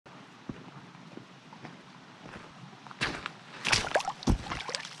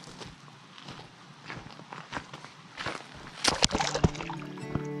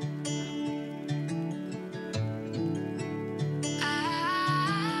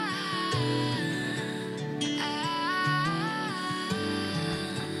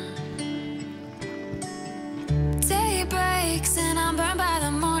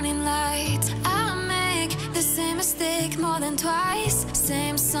twice,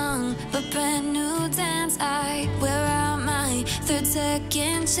 same song, but brand new dance. I wear out my third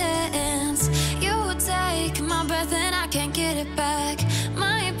second chance. You take my breath and I can't get it back.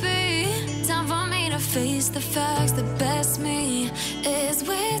 Might be time for me to face the facts. The best me is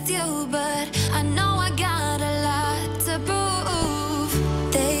with you, but I know I got a lot to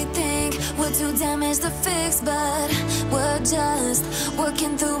prove. They think we're too damaged to fix, but we're just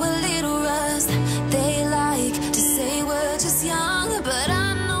working through a little rust. They like to say we're just young, but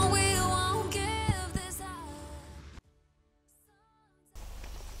I know we won't give this up.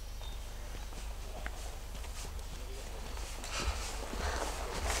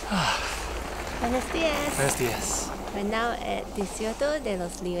 Buenos dias. Buenos dias. We're now at Desiertos de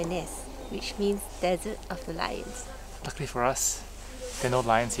los Leones, which means Desert of the Lions. Luckily for us, there are no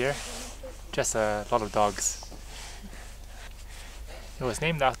lions here, just a lot of dogs. It was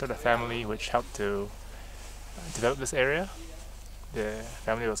named after the family which helped to develop this area. The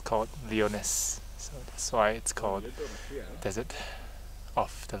family was called Leones, so that's why it's called Desert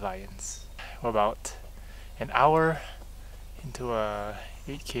of the Lions. We're about an hour into a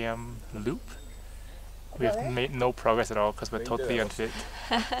 8 km loop. We have made no progress at all because we're totally unfit.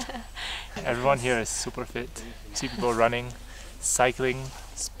 Everyone here is super fit. You see people running, cycling,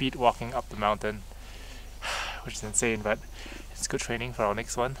 speed walking up the mountain, which is insane, but it's good training for our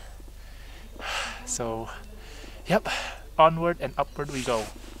next one. So, yep, onward and upward we go.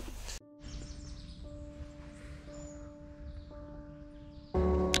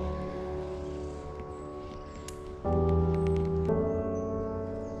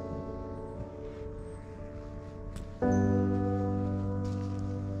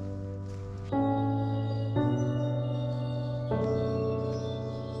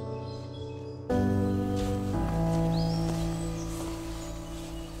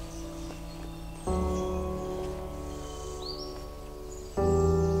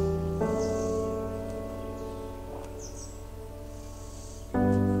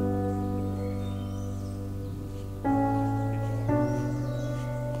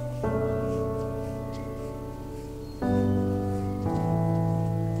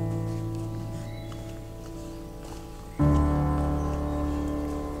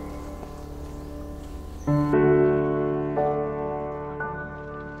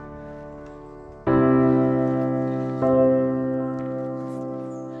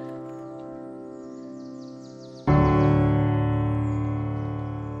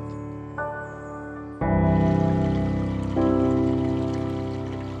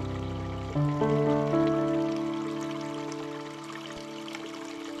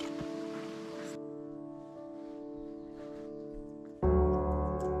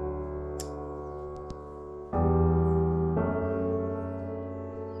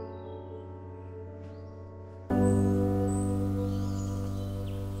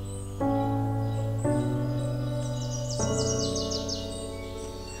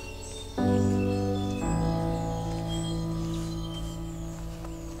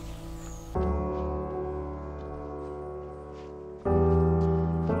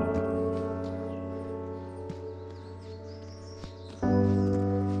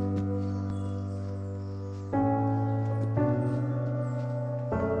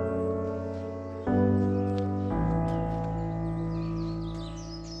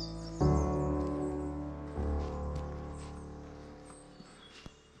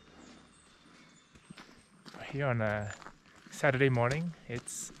 Here on a Saturday morning,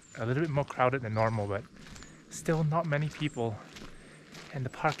 it's a little bit more crowded than normal, but still not many people, and the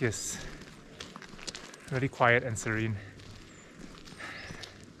park is really quiet and serene.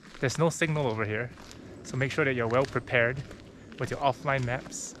 There's no signal over here, so make sure that you're well prepared with your offline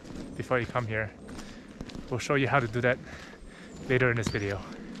maps before you come here. We'll show you how to do that later in this video.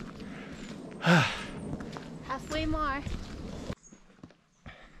 Halfway more.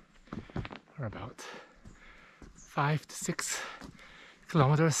 We're about 5 to 6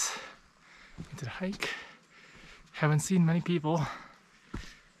 kilometers into the hike. Haven't seen many people.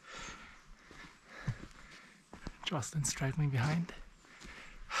 Jocelyn's straggling behind.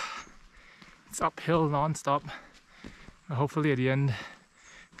 It's uphill non-stop. But hopefully at the end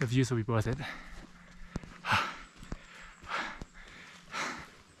the views will be worth it.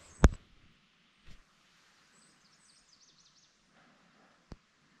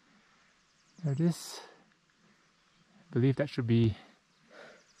 There it is. I believe that should be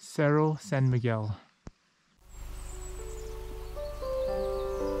Cerro San Miguel.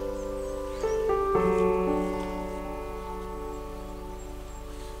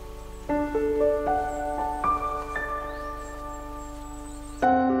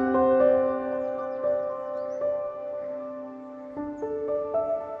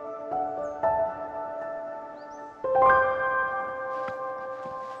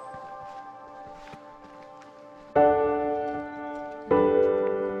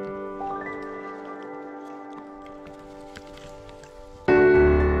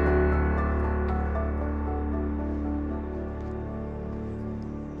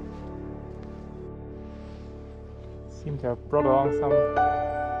 Seem to have brought along some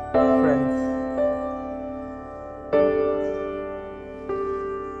friends.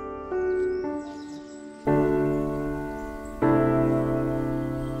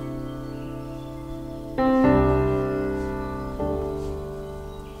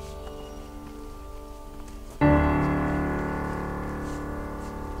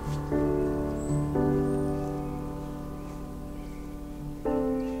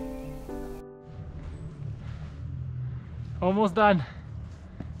 Almost done.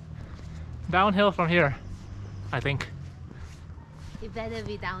 Downhill from here, I think. It better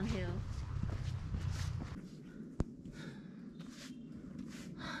be downhill.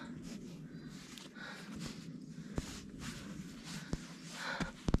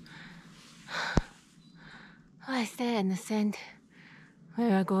 What is that in the sand? We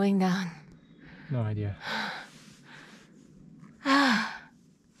are going down. No idea.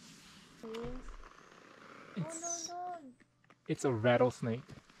 It's a rattlesnake.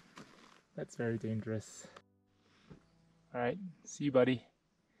 That's very dangerous. Alright, see you, buddy.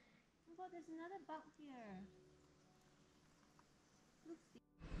 Oh, there's another bug here.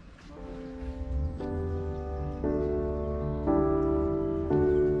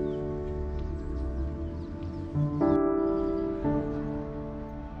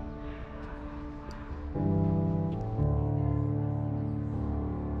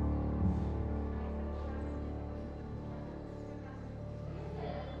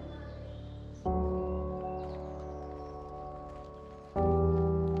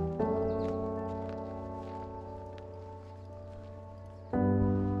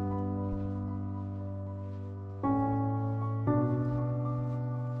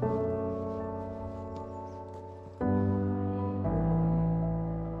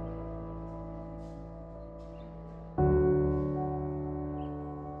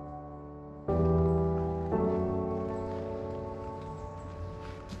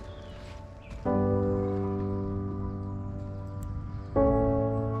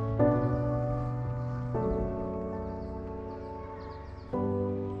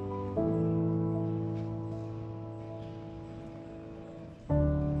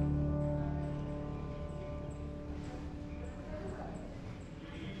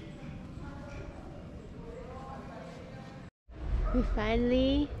 We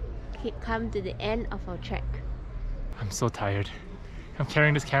finally come to the end of our trek. I'm so tired. I'm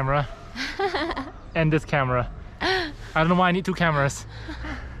carrying this camera and this camera. I don't know why I need two cameras.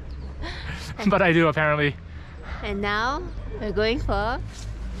 But I do, apparently. And now we're going for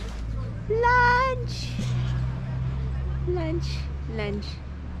lunch. Lunch.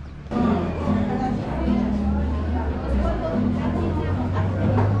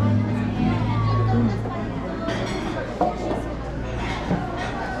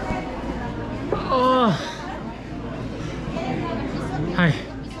 Oh. Hi.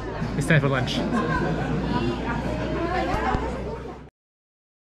 It's time for lunch.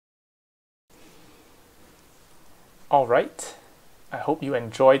 Alright, I hope you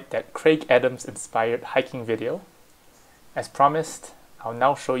enjoyed that Craig Adams inspired hiking video. As promised, I'll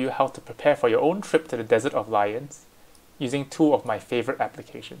now show you how to prepare for your own trip to the Desert of Lions using two of my favorite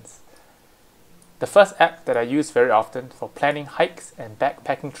applications. The first app that I use very often for planning hikes and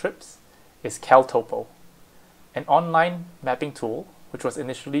backpacking trips is CalTopo, an online mapping tool which was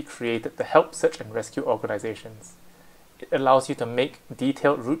initially created to help search and rescue organizations. It allows you to make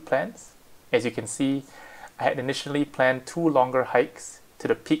detailed route plans. As you can see, I had initially planned 2 longer hikes to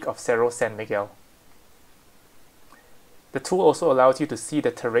the peak of Cerro San Miguel. The tool also allows you to see the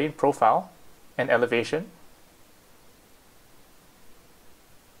terrain profile and elevation,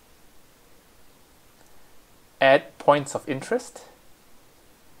 add points of interest,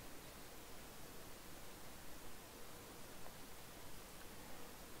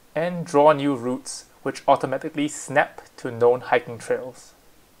 and draw new routes which automatically snap to known hiking trails.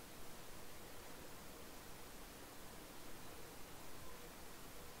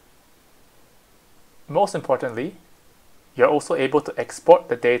 Most importantly, you're also able to export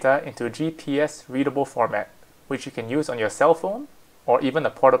the data into a GPS readable format, which you can use on your cell phone or even a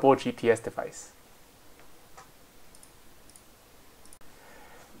portable GPS device.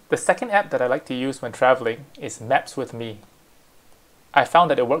 The second app that I like to use when traveling is Maps with Me. I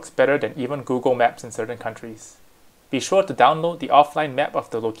found that it works better than even Google Maps in certain countries. Be sure to download the offline map of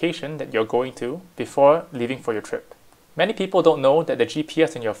the location that you're going to before leaving for your trip. Many people don't know that the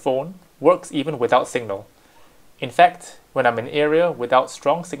GPS in your phone works even without signal. In fact, when I'm in an area without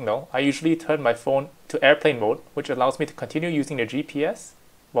strong signal, I usually turn my phone to airplane mode, which allows me to continue using the GPS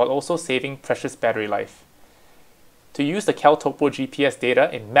while also saving precious battery life. To use the CalTopo GPS data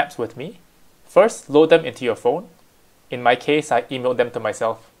in Maps with Me, first load them into your phone, In my case, I emailed them to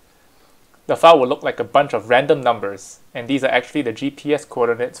myself. The file will look like a bunch of random numbers, and these are actually the GPS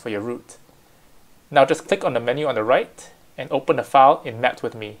coordinates for your route. Now just click on the menu on the right and open the file in Maps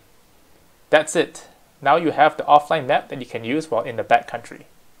with Me. That's it. Now you have the offline map that you can use while in the backcountry.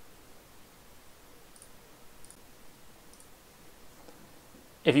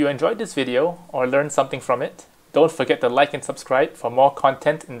 If you enjoyed this video or learned something from it, don't forget to like and subscribe for more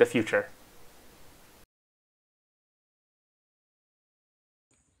content in the future.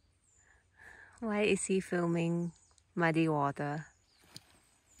 Why is he filming muddy water?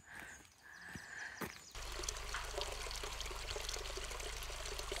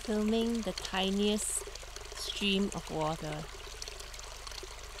 Filming the tiniest stream of water.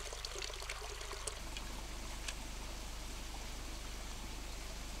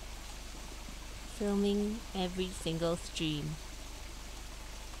 Filming every single stream.